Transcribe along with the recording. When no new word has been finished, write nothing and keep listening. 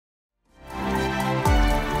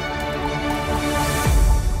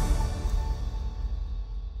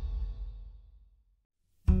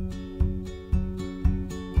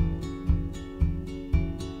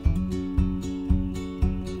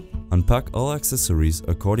Pack all accessories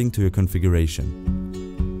according to your configuration.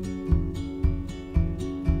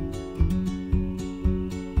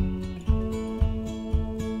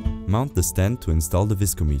 Mount the stand to install the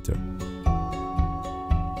Viscometer.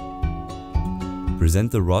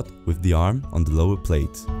 Present the rod with the arm on the lower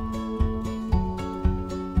plate.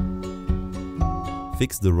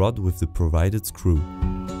 Fix the rod with the provided screw.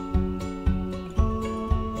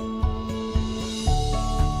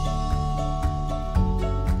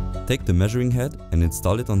 Take the measuring head and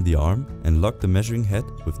install it on the arm and lock the measuring head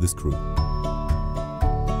with the screw.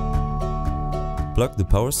 Plug the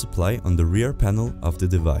power supply on the rear panel of the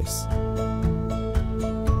device.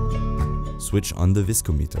 Switch on the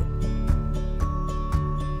Viscometer.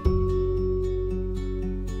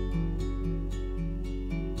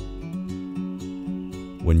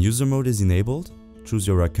 When user mode is enabled, choose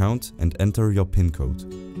your account and enter your PIN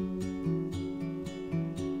code.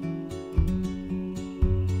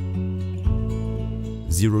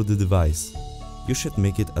 Zero the device. You should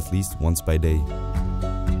make it at least once by day.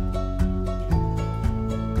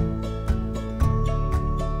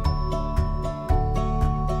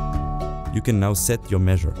 You can now set your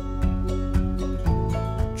measure.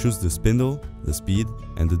 Choose the spindle, the speed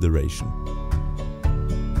and the duration.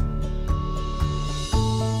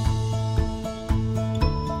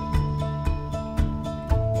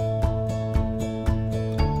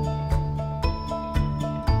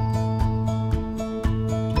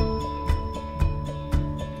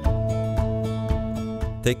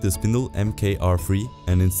 Take the spindle MSR3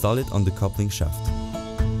 and install it on the coupling shaft.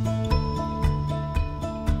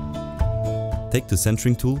 Take the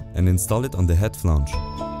centering tool and install it on the head flange.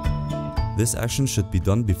 This action should be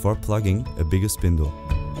done before plugging a bigger spindle.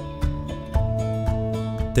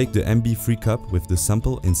 Take the MB3 cup with the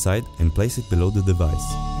sample inside and place it below the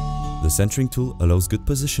device. The centering tool allows good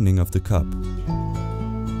positioning of the cup.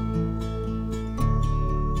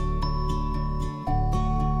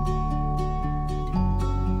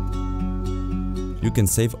 You can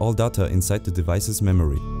save all data inside the device's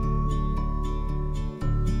memory.